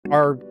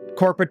Our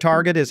corporate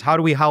target is how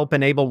do we help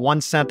enable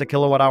 1 cent a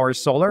kilowatt hour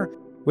solar,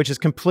 which is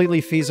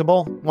completely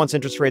feasible once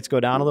interest rates go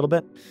down a little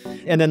bit.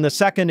 And then the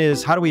second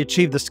is how do we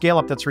achieve the scale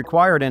up that's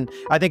required? And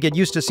I think it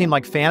used to seem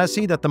like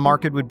fantasy that the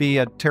market would be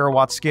a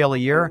terawatt scale a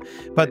year.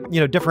 But,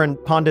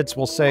 different pundits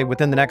will say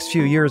within the next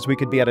few years, we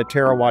could be at a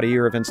terawatt a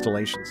year of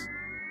installations.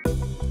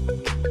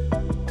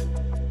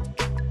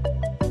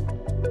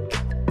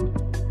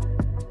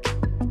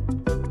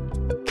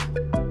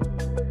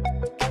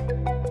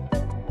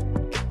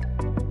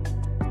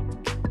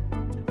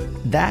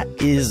 That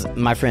is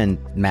my friend,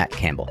 Matt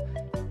Campbell.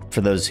 For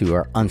those who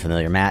are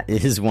unfamiliar, Matt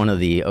is one of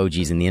the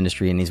OGs in the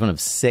industry, and he's one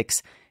of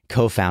 6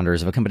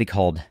 co-founders of a company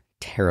called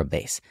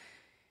Terabase.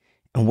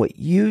 And what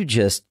you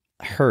just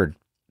heard,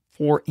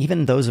 for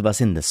even those of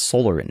us in the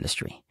solar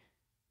industry,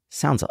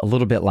 sounds a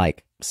little bit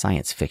like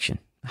science fiction.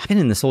 I've been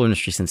in the solar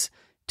industry since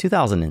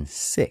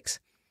 2006.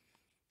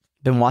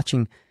 Been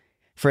watching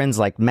friends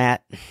like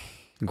Matt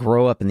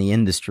grow up in the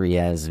industry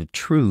as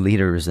true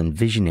leaders and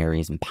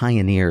visionaries and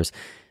pioneers,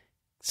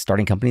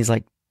 starting companies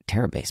like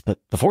Terabase. But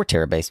before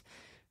Terabase,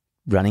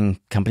 running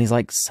companies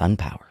like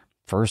SunPower,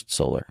 First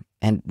Solar,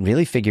 and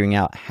really figuring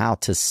out how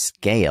to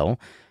scale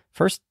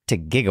first to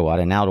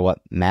gigawatt and now to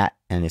what Matt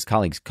and his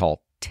colleagues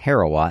call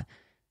terawatt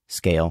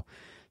scale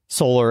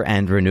solar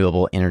and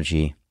renewable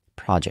energy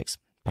projects.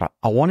 But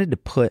I wanted to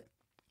put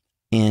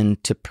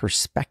into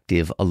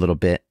perspective a little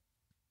bit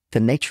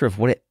the nature of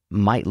what it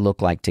might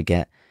look like to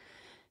get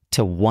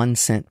to 1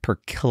 cent per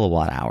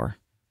kilowatt hour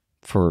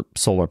for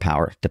solar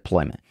power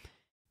deployment.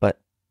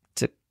 But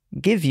to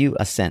give you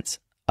a sense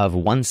of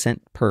 1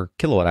 cent per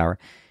kilowatt hour,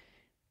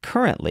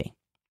 currently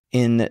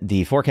in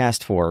the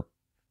forecast for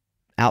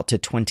out to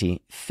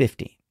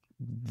 2050,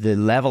 the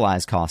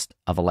levelized cost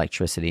of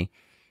electricity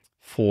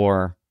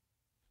for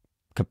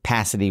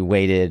capacity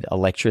weighted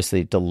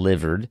electricity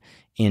delivered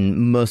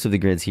in most of the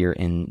grids here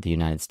in the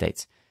United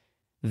States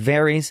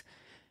varies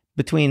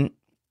between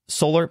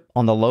solar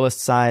on the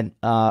lowest side,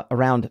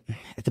 around,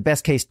 at the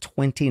best case,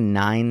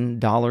 $29 a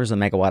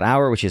megawatt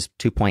hour, which is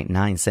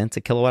 2.9 cents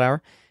a kilowatt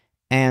hour,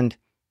 and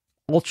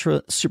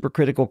ultra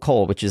supercritical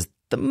coal, which is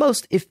the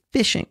most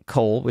efficient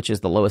coal, which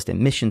is the lowest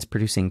emissions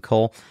producing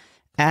coal,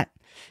 at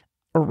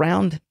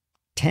around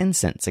 10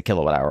 cents a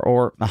kilowatt hour,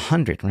 or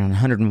around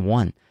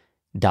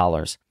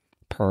 $101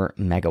 per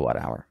megawatt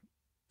hour.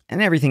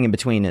 And everything in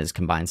between is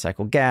combined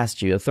cycle gas,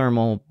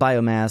 geothermal,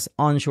 biomass,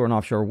 onshore and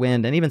offshore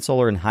wind, and even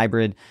solar and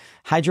hybrid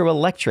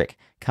hydroelectric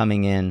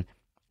coming in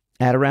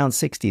at around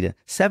 $60 to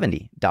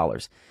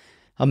 $70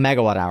 a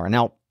megawatt hour.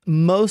 Now,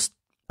 most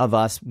of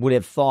us would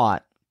have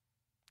thought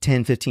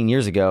 10, 15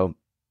 years ago,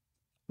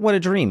 what a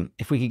dream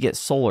if we could get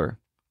solar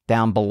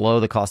down below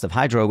the cost of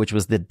hydro, which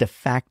was the de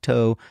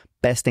facto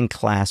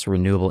best-in-class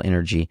renewable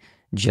energy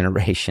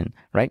generation,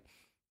 right?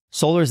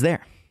 Solar's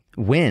there.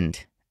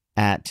 Wind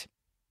at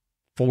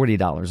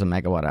 $40 a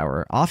megawatt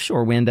hour.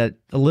 Offshore wind at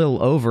a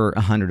little over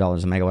 $100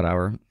 a megawatt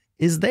hour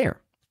is there.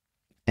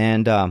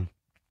 And, well,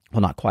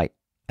 not quite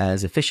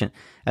as efficient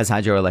as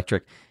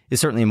hydroelectric,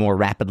 is certainly more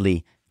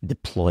rapidly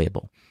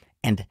deployable.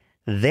 And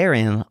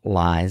therein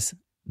lies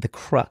the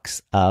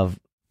crux of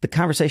the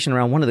conversation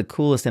around one of the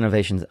coolest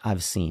innovations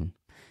I've seen.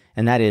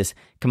 And that is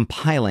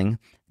compiling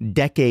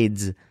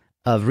decades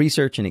of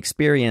research and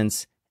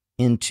experience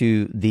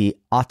into the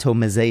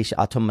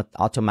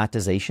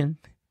automatization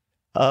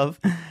of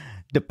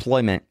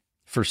deployment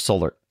for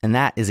solar. And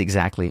that is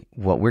exactly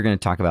what we're going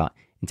to talk about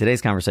in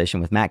today's conversation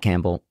with Matt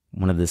Campbell,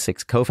 one of the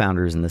 6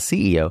 co-founders and the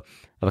CEO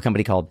of a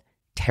company called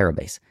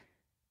Terabase.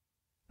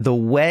 The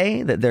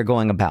way that they're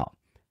going about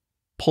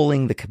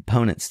pulling the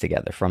components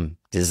together from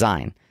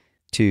design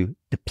to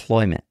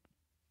deployment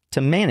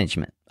to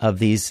management of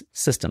these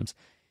systems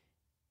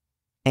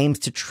aims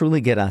to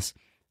truly get us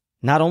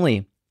not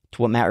only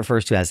to what Matt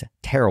refers to as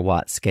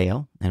terawatt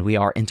scale, and we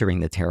are entering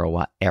the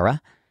terawatt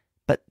era,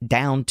 but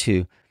down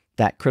to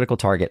that critical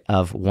target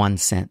of 1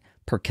 cent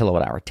per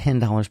kilowatt hour,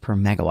 $10 per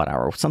megawatt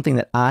hour, something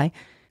that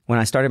when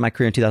I started my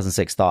career in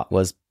 2006, thought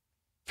was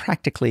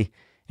practically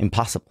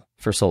impossible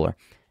for solar.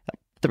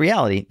 The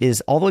reality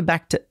is, all the way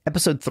back to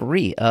episode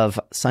 3 of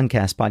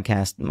SunCast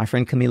podcast, my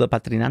friend Camilo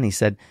Patrinani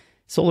said,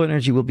 solar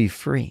energy will be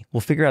free. We'll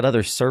figure out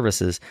other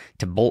services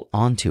to bolt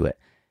onto it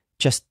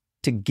just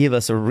to give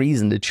us a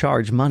reason to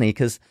charge money,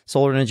 because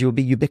solar energy will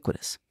be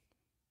ubiquitous.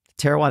 The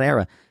terawatt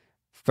era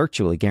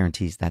virtually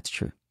guarantees that's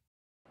true.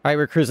 All right,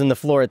 we're cruising the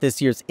floor at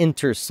this year's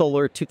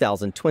Intersolar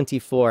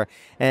 2024,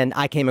 and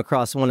I came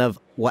across one of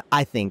what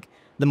I think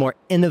the more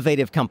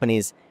innovative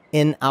companies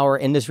in our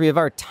industry of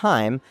our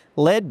time,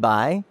 led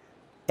by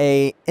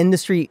a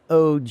industry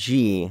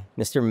OG,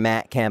 Mr.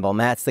 Matt Campbell.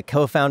 Matt's the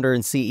co-founder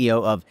and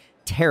CEO of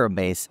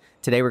Terabase.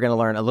 Today, we're going to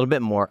learn a little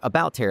bit more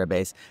about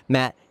Terabase.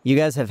 Matt, you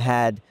guys have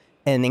had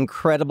an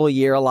incredible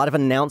year, a lot of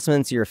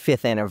announcements, your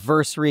 5th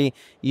anniversary.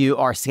 You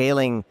are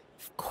scaling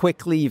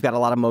quickly. You've got a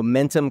lot of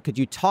momentum. Could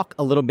you talk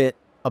a little bit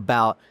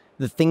about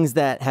the things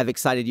that have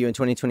excited you in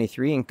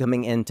 2023 and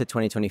coming into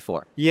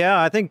 2024?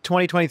 Yeah, I think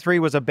 2023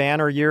 was a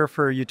banner year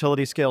for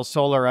utility scale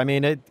solar. I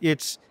mean,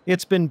 it's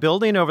been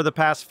building over the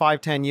past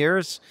 5-10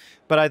 years,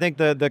 But I think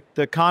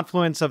the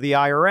confluence of the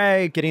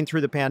IRA, getting through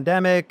the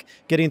pandemic,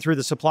 getting through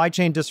the supply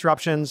chain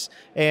disruptions,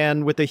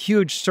 and with the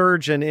huge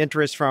surge in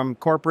interest from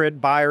corporate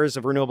buyers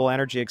of renewable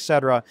energy, et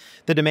cetera,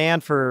 the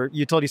demand for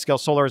utility scale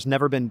solar has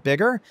never been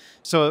bigger.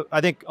 So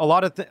I think a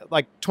lot of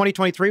like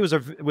 2023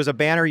 was a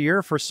banner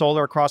year for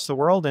solar across the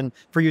world and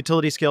for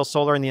utility scale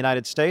solar in the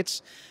United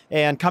States.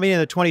 And coming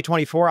into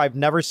 2024, I've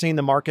never seen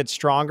the market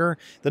stronger.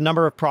 The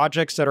number of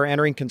projects that are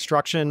entering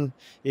construction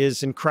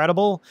is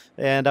incredible.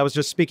 And I was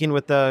just speaking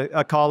with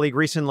a colleague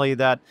recently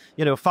that,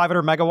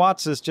 500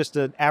 megawatts is just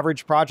an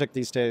average project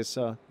these days.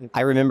 So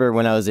I remember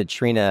when I was at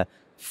Trina,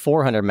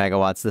 400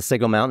 megawatts, the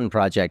Signal Mountain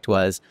project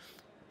was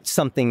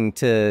something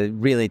to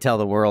really tell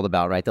the world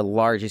about, right? The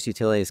largest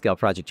utility scale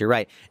project, you're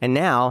right. And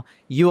now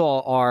you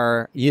all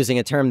are using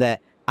a term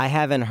that I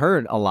haven't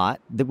heard a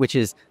lot, which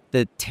is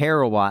the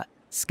terawatt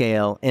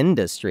scale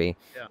industry.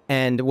 Yeah.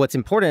 And what's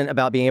important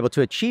about being able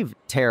to achieve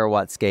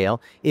terawatt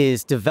scale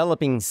is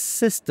developing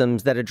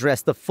systems that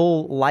address the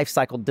full life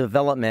cycle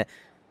development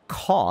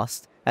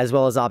cost, as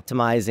well as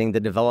optimizing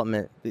the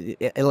development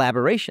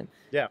elaboration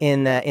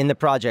in the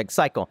project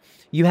cycle.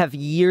 You have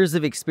years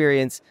of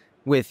experience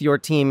with your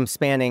team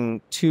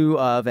spanning two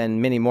of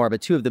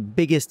the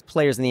biggest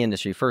players in the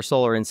industry, First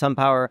Solar and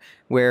SunPower,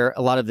 where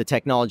a lot of the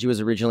technology was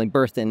originally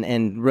birthed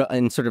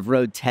and sort of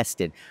road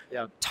tested.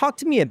 Yeah. Talk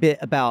to me a bit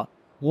about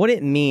what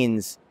it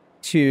means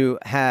to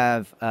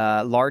have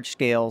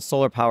large-scale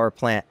solar power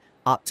plant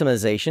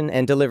optimization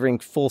and delivering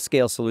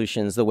full-scale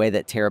solutions the way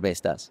that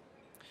Terabase does.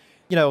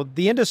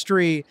 The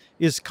industry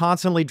is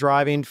constantly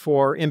driving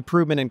for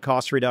improvement in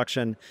cost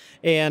reduction.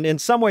 And in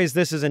some ways,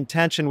 this is in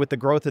tension with the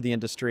growth of the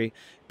industry,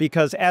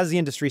 because as the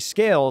industry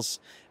scales,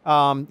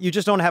 you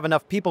just don't have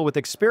enough people with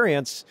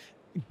experience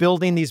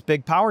building these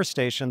big power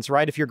stations,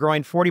 right? If you're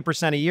growing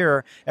 40% a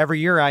year, every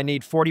year I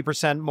need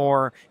 40%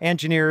 more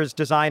engineers,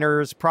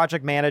 designers,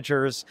 project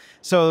managers.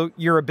 So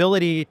your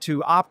ability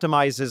to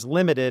optimize is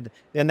limited.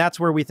 And that's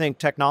where we think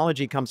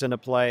technology comes into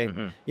play.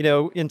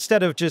 Mm-hmm.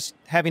 Instead of just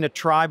having a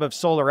tribe of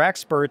solar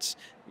experts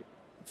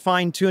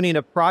fine-tuning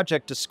a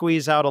project to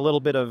squeeze out a little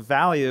bit of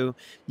value,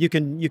 you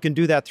can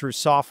do that through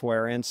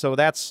software. And so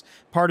that's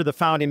part of the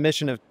founding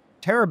mission of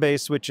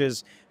Terabase, which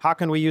is how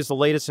can we use the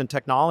latest in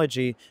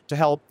technology to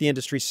help the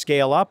industry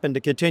scale up and to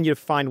continue to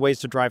find ways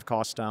to drive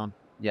costs down.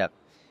 Yep.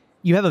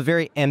 You have a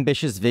very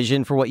ambitious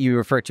vision for what you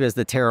refer to as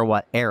the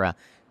terawatt era.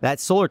 That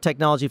solar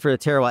technology for the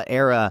terawatt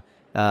era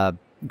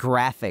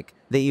graphic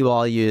that you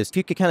all use, if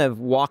you could kind of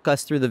walk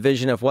us through the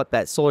vision of what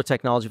that solar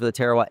technology for the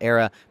terawatt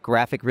era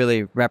graphic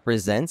really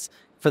represents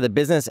for the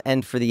business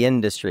and for the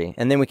industry,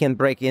 and then we can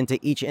break into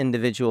each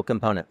individual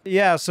component.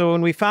 Yeah, so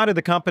when we founded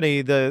the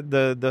company,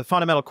 the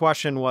fundamental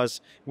question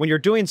was, when you're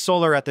doing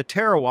solar at the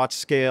terawatt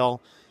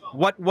scale,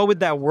 what would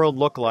that world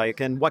look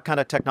like, and what kind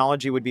of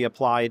technology would be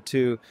applied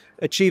to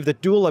achieve the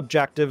dual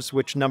objectives,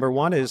 which number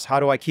one is, how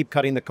do I keep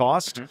cutting the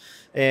cost?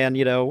 Mm-hmm.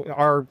 And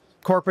our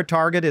corporate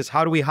target is,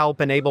 how do we help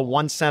enable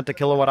 1 cent a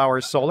kilowatt hour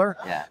solar,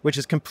 which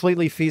is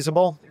completely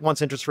feasible once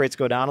interest rates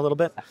go down a little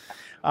bit.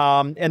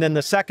 And then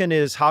the second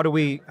is, how do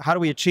we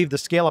achieve the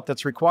scale up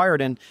that's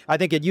required? And I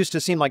think it used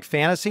to seem like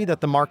fantasy that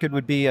the market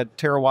would be at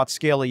terawatt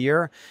scale a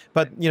year,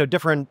 but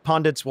different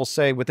pundits will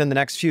say within the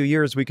next few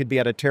years we could be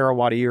at a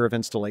terawatt a year of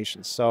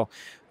installations. So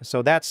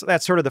that's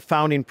sort of the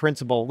founding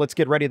principle. Let's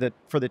get ready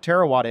for the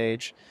terawatt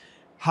age.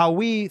 How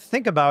we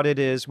think about it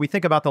is, we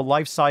think about the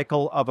life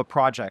cycle of a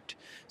project.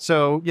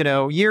 So,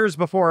 years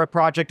before a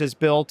project is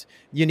built,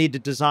 you need to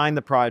design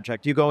the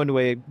project. You go into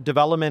a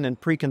development and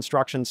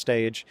pre-construction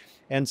stage.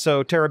 And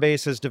so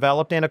Terabase has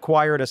developed and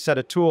acquired a set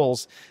of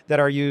tools that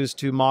are used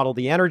to model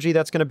the energy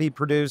that's going to be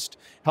produced,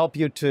 help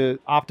you to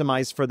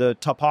optimize for the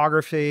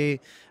topography,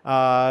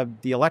 the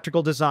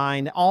electrical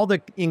design, all the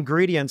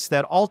ingredients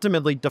that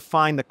ultimately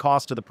define the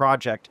cost of the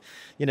project.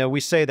 We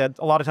say that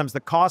a lot of times the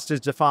cost is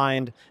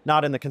defined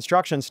not in the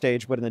construction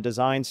stage, but in the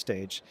design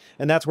stage.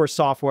 And that's where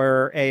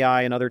software,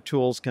 AI, and other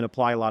tools can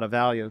apply a lot of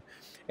value.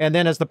 And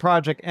then as the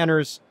project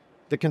enters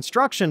the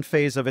construction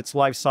phase of its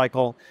life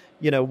cycle,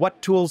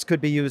 what tools could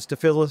be used to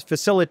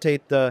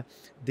facilitate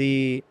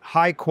the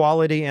high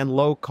quality and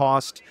low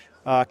cost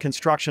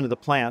construction of the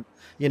plant.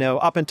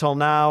 Up until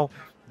now,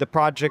 the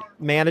project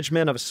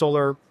management of a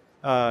solar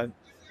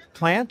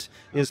plant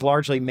is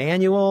largely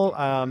manual,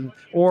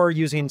 or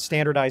using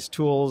standardized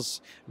tools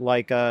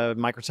like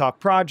Microsoft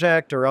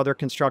Project or other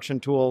construction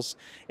tools.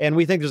 And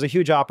we think there's a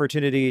huge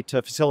opportunity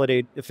to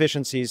facilitate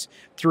efficiencies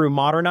through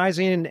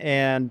modernizing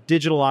and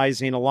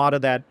digitalizing a lot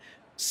of that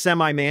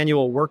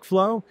semi-manual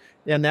workflow.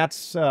 And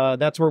that's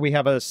where we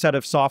have a set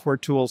of software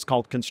tools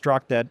called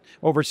Construct that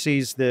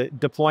oversees the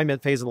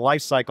deployment phase of the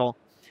life cycle.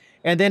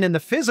 And then in the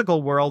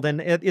physical world,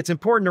 and it's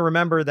important to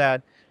remember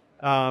that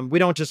we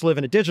don't just live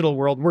in a digital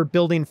world, we're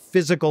building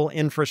physical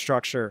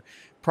infrastructure,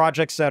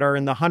 projects that are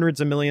in the hundreds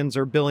of millions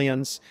or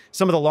billions,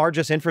 some of the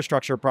largest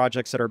infrastructure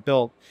projects that are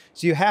built.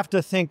 So you have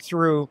to think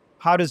through,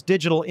 how does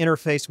digital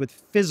interface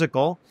with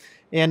physical?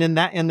 And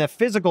in the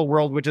physical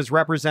world, which is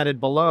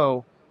represented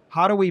below,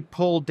 how do we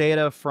pull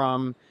data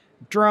from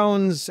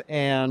drones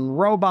and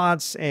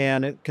robots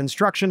and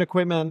construction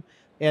equipment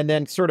and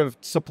then sort of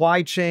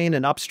supply chain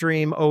and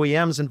upstream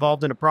OEMs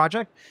involved in a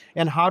project.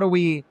 And how do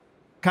we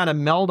kind of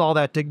meld all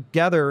that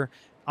together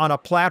on a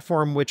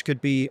platform which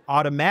could be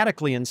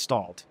automatically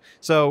installed?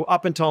 So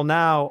up until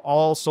now,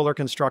 all solar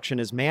construction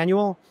is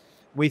manual.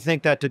 We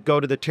think that to go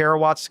to the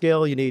terawatt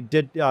scale, you need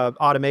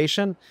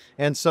automation.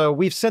 And so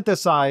we've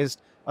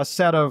synthesized a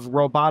set of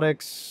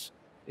robotics,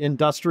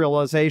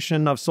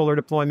 industrialization of solar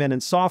deployment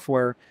and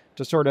software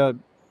to sort of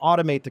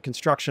automate the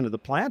construction of the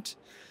plant.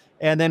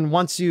 And then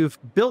once you've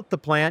built the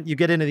plant, you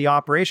get into the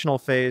operational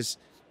phase.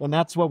 And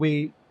that's what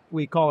we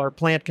call our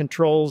plant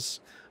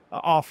controls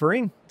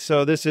offering.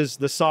 So this is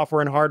the software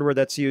and hardware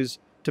that's used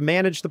to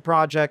manage the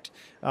project,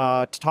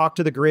 to talk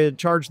to the grid,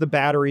 charge the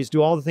batteries,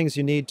 do all the things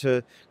you need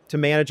to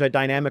manage a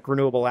dynamic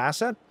renewable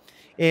asset.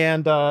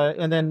 And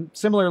then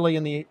similarly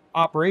in the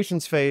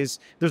operations phase,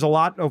 there's a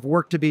lot of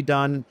work to be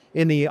done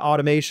in the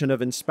automation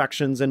of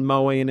inspections and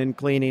mowing and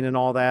cleaning and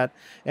all that.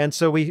 And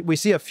so we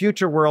see a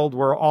future world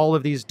where all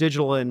of these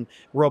digital and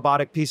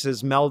robotic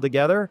pieces meld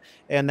together,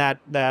 and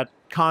that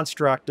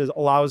construct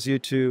allows you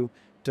to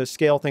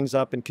scale things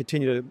up and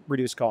continue to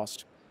reduce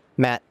cost.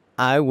 Matt,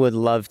 I would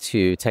love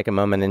to take a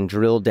moment and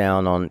drill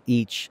down on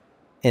each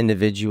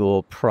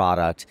individual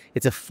product.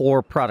 It's a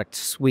 4-product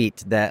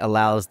suite that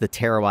allows the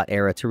terawatt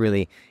era to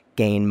really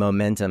gain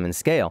momentum and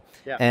scale.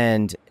 Yeah.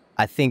 And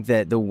I think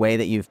that the way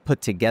that you've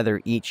put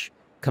together each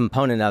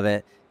component of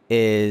it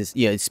is,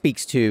 it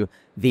speaks to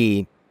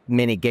the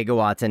many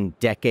gigawatts and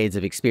decades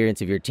of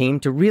experience of your team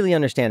to really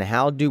understand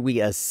how do we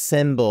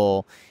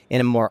assemble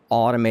in a more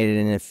automated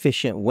and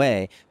efficient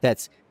way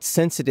that's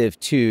sensitive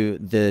to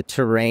the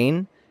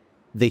terrain,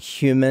 the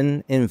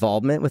human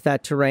involvement with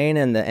that terrain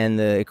and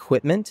the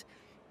equipment,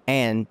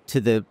 and to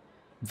the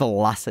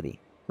velocity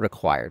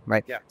required,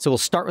 right? Yeah. So we'll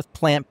start with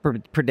Plant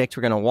Predict.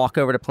 We're going to walk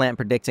over to Plant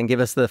Predict and give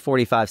us the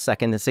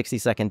 45-second to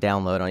 60-second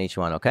download on each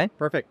one, okay?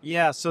 Perfect.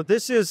 Yeah, so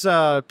this is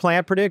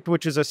Plant Predict,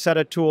 which is a set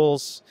of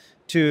tools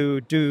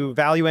to do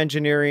value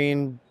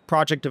engineering,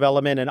 project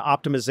development, and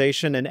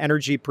optimization and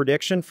energy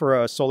prediction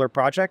for a solar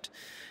project.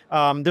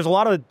 There's a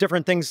lot of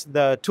different things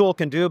the tool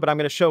can do, but I'm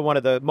going to show one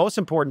of the most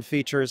important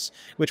features,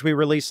 which we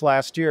released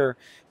last year,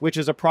 which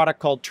is a product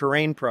called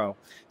Terrain Pro.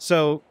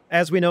 So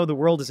as we know, the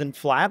world isn't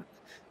flat,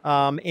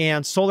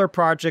 and solar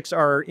projects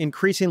are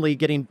increasingly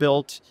getting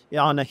built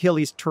on a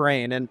hilly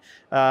terrain. And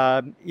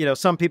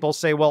some people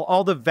say, well,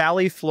 all the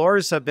valley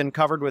floors have been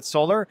covered with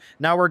solar.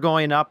 Now we're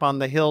going up on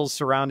the hills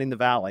surrounding the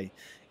valley.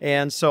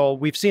 And so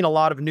we've seen a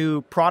lot of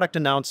new product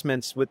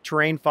announcements with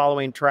terrain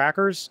following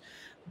trackers,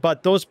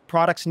 but those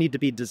products need to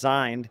be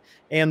designed.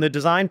 And the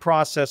design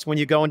process, when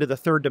you go into the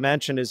third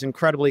dimension, is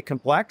incredibly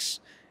complex.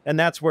 And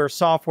that's where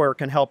software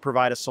can help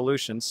provide a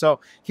solution. So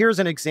here's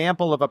an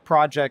example of a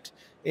project.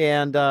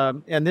 And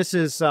this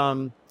is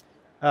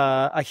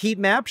a heat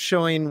map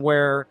showing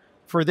where,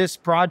 for this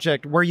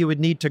project, where you would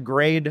need to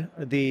grade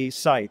the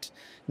site.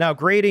 Now,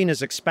 grading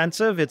is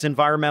expensive, it's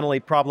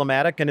environmentally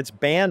problematic, and it's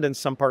banned in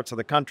some parts of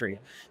the country.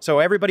 So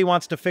everybody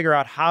wants to figure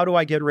out, how do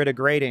I get rid of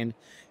grading?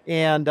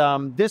 And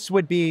this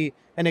would be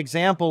an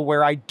example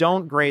where I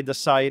don't grade the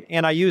site,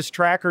 and I use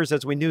trackers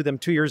as we knew them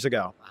 2 years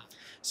ago.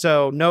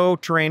 So no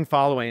terrain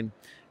following.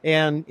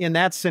 And in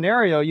that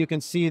scenario, you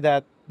can see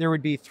that there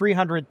would be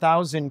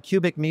 300,000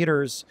 cubic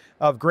meters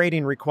of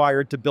grading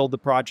required to build the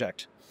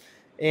project.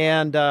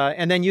 And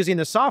then using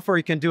the software,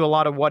 you can do a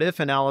lot of what-if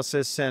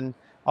analysis. And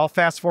I'll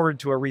fast forward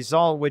to a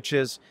result, which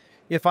is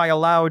if I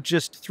allow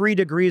just 3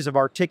 degrees of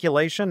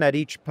articulation at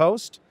each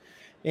post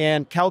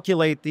and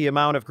calculate the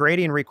amount of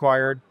grading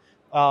required,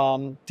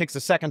 takes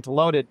a second to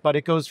load it, but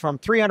it goes from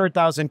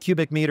 300,000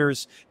 cubic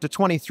meters to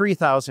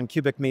 23,000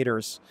 cubic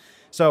meters.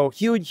 So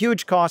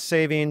huge cost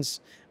savings,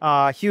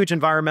 huge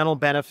environmental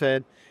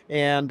benefit.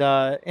 And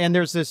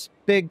there's this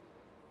big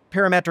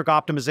parametric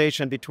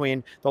optimization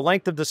between the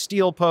length of the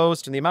steel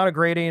post and the amount of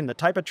grading and the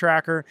type of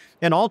tracker,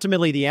 and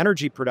ultimately the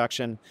energy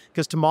production.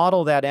 Because to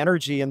model that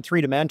energy in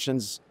 3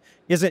 dimensions,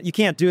 you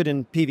can't do it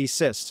in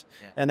PV-Syst.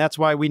 Yeah. And that's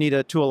why we need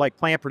a tool like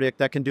Plant Predict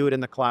that can do it in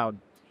the cloud.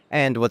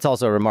 And what's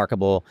also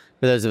remarkable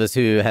for those of us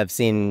who have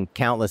seen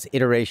countless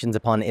iterations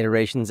upon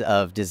iterations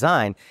of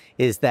design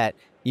is that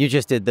you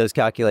just did those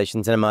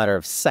calculations in a matter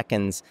of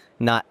seconds,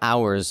 not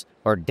hours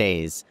or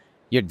days.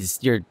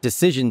 Your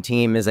decision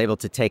team is able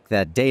to take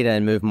that data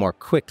and move more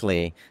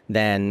quickly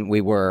than we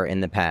were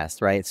in the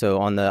past, right?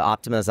 So on the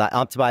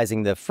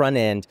optimizing the front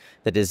end,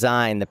 the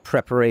design, the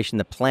preparation,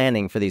 the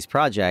planning for these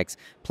projects,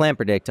 Plant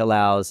Predict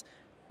allows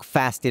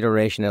fast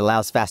iteration. It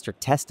allows faster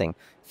testing,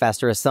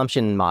 faster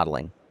assumption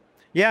modeling.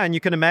 Yeah, and you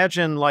can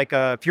imagine, like,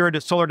 if you're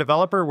a solar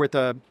developer with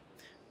a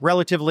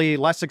relatively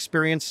less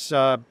experienced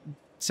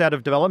set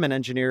of development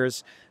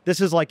engineers,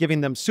 this is like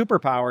giving them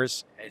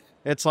superpowers.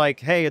 It's like,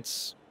 hey,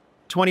 it's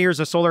 20 years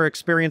of solar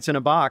experience in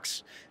a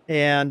box,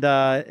 and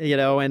so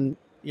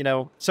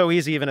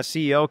easy, even a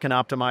CEO can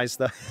optimize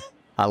the.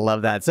 I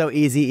love that. So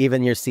easy,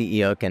 even your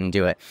CEO can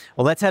do it.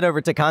 Well, let's head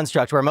over to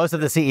Construct, where most of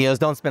the CEOs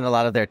don't spend a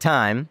lot of their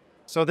time.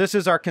 So this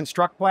is our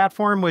Construct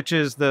platform, which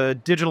is the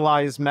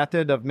digitalized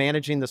method of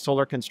managing the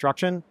solar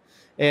construction.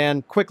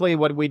 And quickly,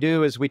 what we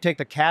do is we take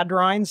the CAD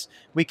drawings,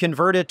 we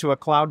convert it to a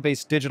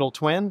cloud-based digital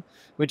twin,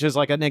 which is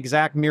like an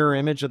exact mirror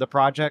image of the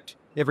project.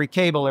 Every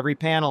cable, every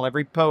panel,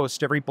 every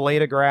post, every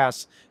blade of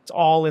grass, it's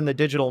all in the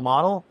digital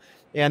model.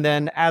 And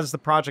then as the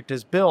project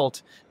is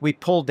built, we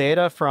pull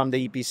data from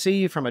the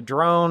EPC, from a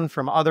drone,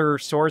 from other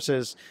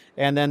sources,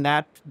 and then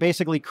that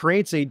basically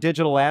creates a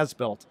digital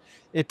as-built.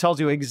 It tells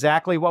you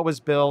exactly what was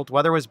built,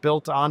 whether it was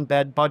built on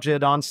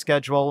budget, on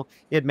schedule.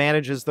 It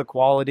manages the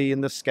quality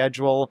and the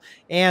schedule,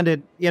 and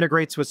it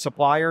integrates with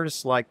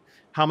suppliers, like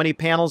how many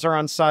panels are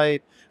on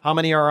site, how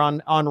many are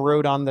on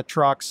road on the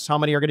trucks, how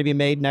many are going to be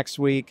made next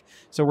week.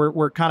 So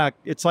we're kind of,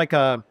 it's like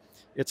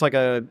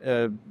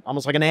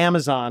almost like an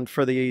Amazon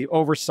for the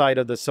oversight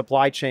of the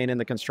supply chain in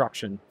the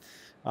construction.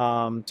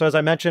 So as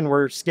I mentioned,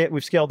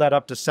 we've scaled that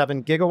up to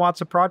 7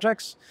 gigawatts of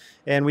projects,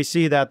 and we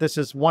see that this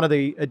is one of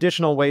the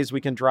additional ways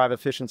we can drive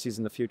efficiencies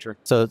in the future.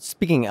 So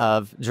speaking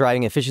of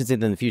driving efficiency in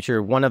the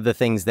future, one of the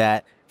things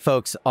that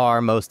folks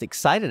are most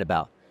excited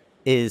about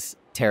is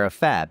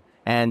TerraFab.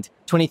 And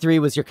 23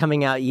 was your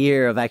coming out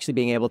year of actually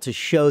being able to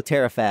show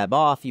TerraFab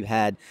off. You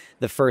had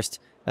the first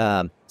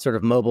sort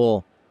of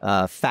mobile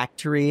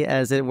factory,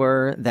 as it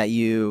were, that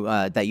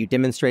you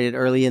demonstrated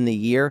early in the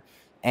year.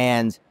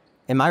 And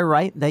am I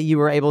right that you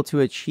were able to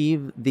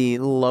achieve the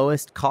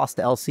lowest cost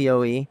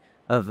LCOE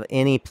of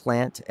any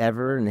plant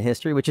ever in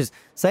history, which is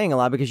saying a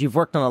lot because you've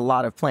worked on a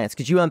lot of plants.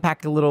 Could you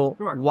unpack a little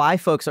why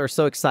folks are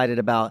so excited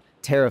about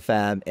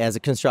TerraFab as a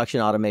construction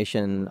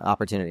automation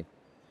opportunity?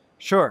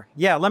 Sure.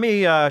 Yeah, let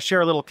me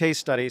share a little case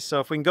study. So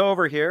if we can go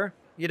over here,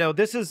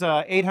 this is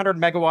an 800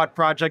 megawatt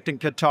project in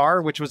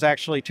Qatar, which was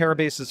actually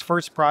Terabase's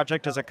first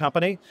project as a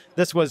company.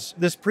 This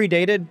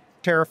predated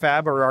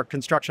TerraFab, or our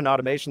construction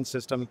automation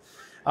system.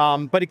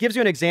 But it gives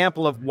you an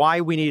example of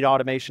why we need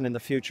automation in the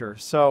future.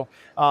 So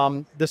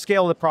the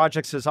scale of the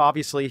projects is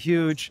obviously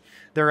huge.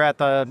 They're at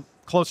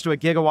close to a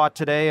gigawatt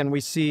today, and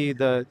we see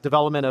the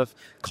development of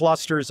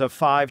clusters of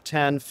 5,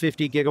 10,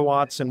 50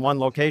 gigawatts in one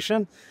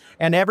location.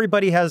 And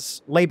everybody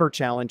has labor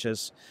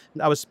challenges.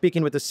 I was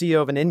speaking with the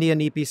CEO of an Indian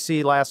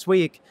EPC last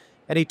week,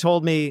 and he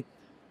told me,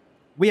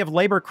 we have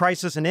labor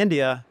crisis in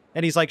India.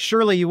 And he's like,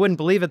 surely you wouldn't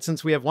believe it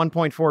since we have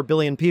 1.4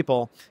 billion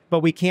people, but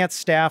we can't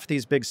staff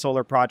these big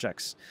solar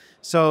projects.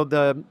 So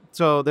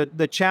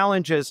the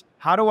challenge is,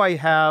 how do I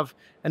have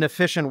an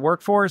efficient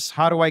workforce?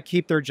 How do I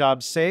keep their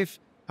jobs safe?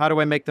 How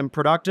do I make them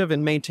productive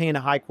and maintain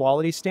high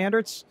quality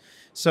standards?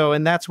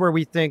 And that's where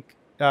we think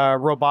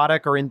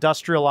robotic or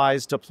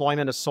industrialized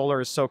deployment of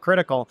solar is so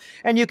critical.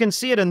 And you can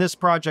see it in this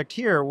project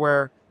here,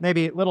 where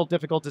maybe a little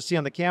difficult to see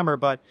on the camera,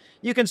 but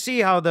you can see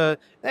how the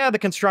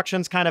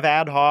construction's kind of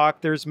ad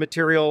hoc. There's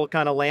material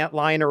kind of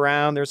lying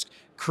around. There's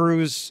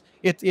crews.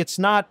 It's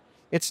not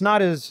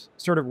as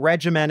sort of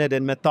regimented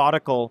and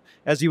methodical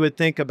as you would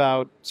think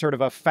about sort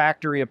of a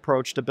factory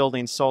approach to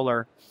building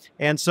solar.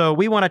 And so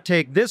we want to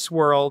take this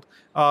world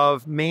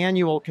of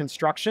manual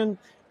construction,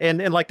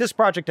 and like this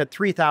project had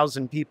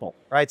 3,000 people,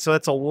 right? So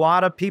it's a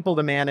lot of people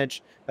to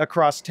manage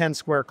across 10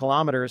 square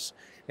kilometers.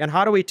 And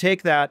how do we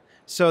take that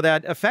so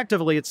that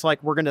effectively it's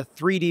like we're going to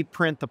 3D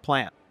print the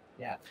plant?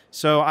 Yeah.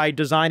 So I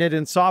design it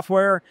in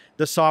software,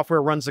 the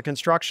software runs the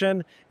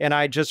construction, and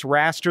I just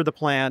raster the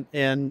plant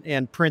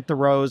and print the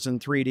rows in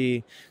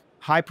 3D.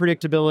 High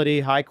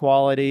predictability, high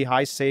quality,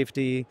 high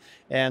safety.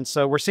 And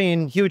so we're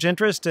seeing huge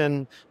interest,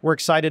 and we're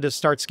excited to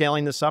start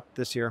scaling this up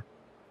this year.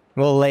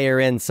 We'll layer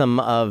in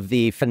some of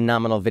the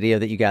phenomenal video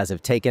that you guys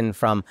have taken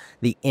from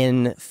the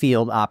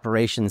in-field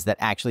operations that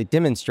actually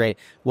demonstrate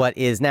what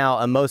is now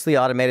a mostly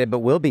automated but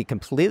will be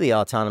completely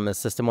autonomous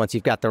system once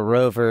you've got the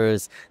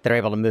rovers that are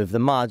able to move the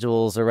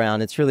modules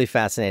around. It's really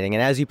fascinating.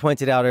 And as you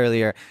pointed out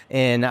earlier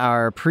in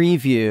our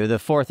preview, the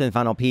fourth and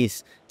final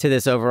piece to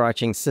this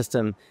overarching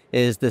system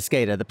is the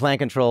SCADA, the plant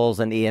controls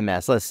and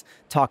EMS. Let's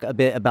talk a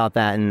bit about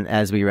that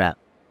as we wrap.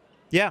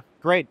 Yeah,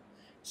 great.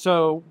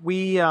 So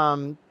we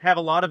have a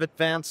lot of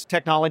advanced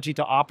technology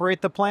to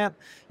operate the plant,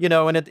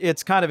 and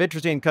it's kind of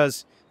interesting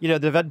because,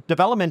 the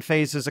development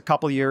phase is a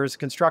couple of years,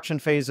 construction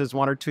phase is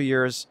 1 or 2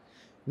 years.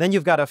 Then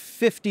you've got a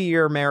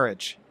 50-year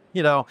marriage,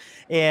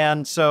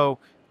 and so,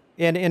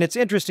 and it's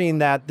interesting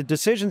that the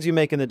decisions you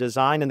make in the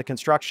design and the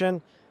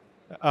construction,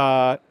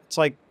 it's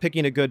like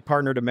picking a good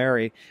partner to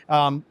marry.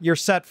 You're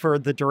set for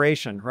the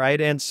duration,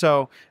 right? And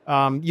so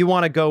you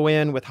want to go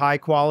in with high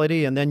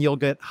quality, and then you'll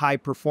get high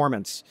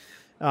performance.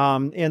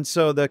 And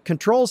so the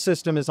control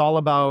system is all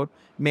about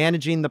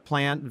managing the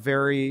plant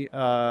very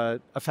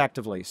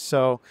effectively.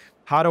 So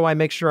how do I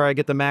make sure I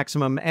get the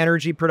maximum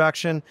energy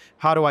production?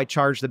 How do I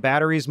charge the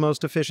batteries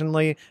most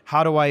efficiently?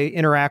 How do I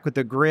interact with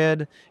the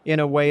grid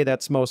in a way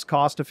that's most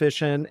cost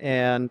efficient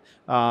and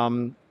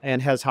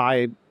has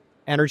high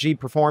energy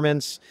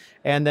performance?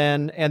 And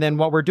then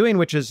what we're doing,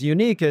 which is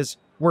unique, is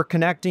we're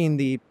connecting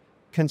the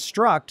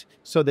construct,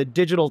 so the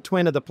digital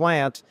twin of the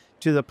plant,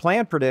 to the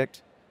plant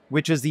predict,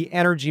 which is the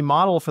energy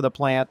model for the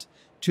plant,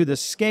 to the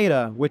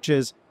SCADA, which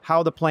is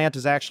how the plant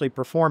is actually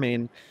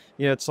performing.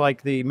 It's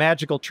like the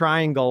magical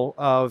triangle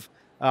of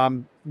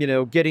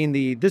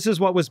getting this is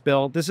what was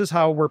built, this is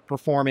how we're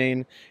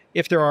performing.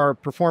 If there are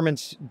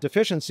performance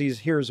deficiencies,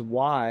 here's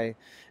why.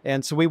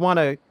 And so we want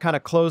to kind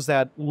of close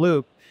that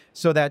loop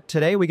so that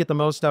today we get the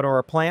most out of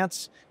our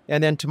plants.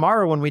 And then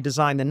tomorrow when we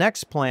design the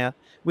next plant,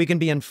 we can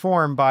be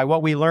informed by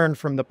what we learned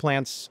from the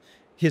plant's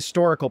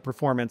historical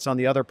performance on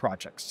the other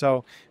projects.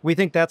 So we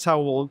think that's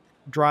how we'll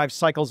drive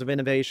cycles of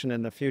innovation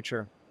in the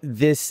future.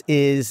 This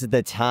is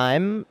the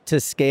time to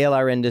scale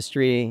our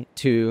industry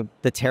to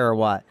the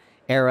terawatt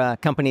era.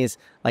 Companies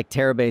like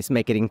Terabase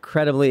make it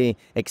incredibly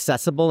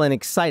accessible and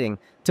exciting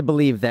to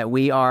believe that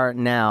we are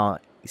now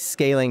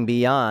scaling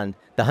beyond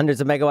the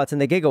hundreds of megawatts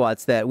and the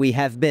gigawatts that we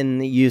have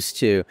been used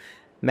to.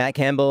 Matt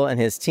Campbell and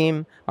his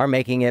team are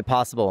making it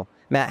possible.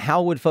 Matt,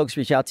 how would folks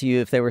reach out to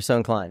you if they were so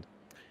inclined?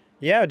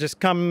 Yeah, just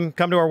come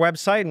to our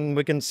website and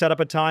we can set up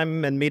a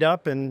time and meet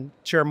up and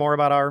share more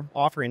about our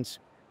offerings.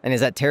 And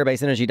is that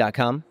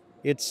terabaseenergy.com?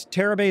 It's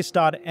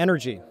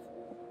terabase.energy.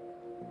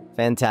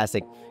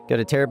 Fantastic. Go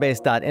to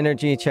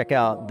terabase.energy, check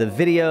out the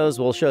videos.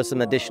 We'll show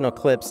some additional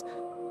clips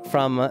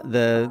from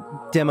the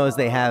demos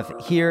they have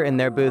here in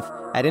their booth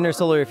at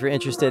Intersolar if you're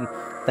interested.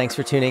 Thanks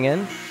for tuning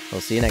in.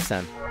 We'll see you next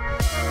time.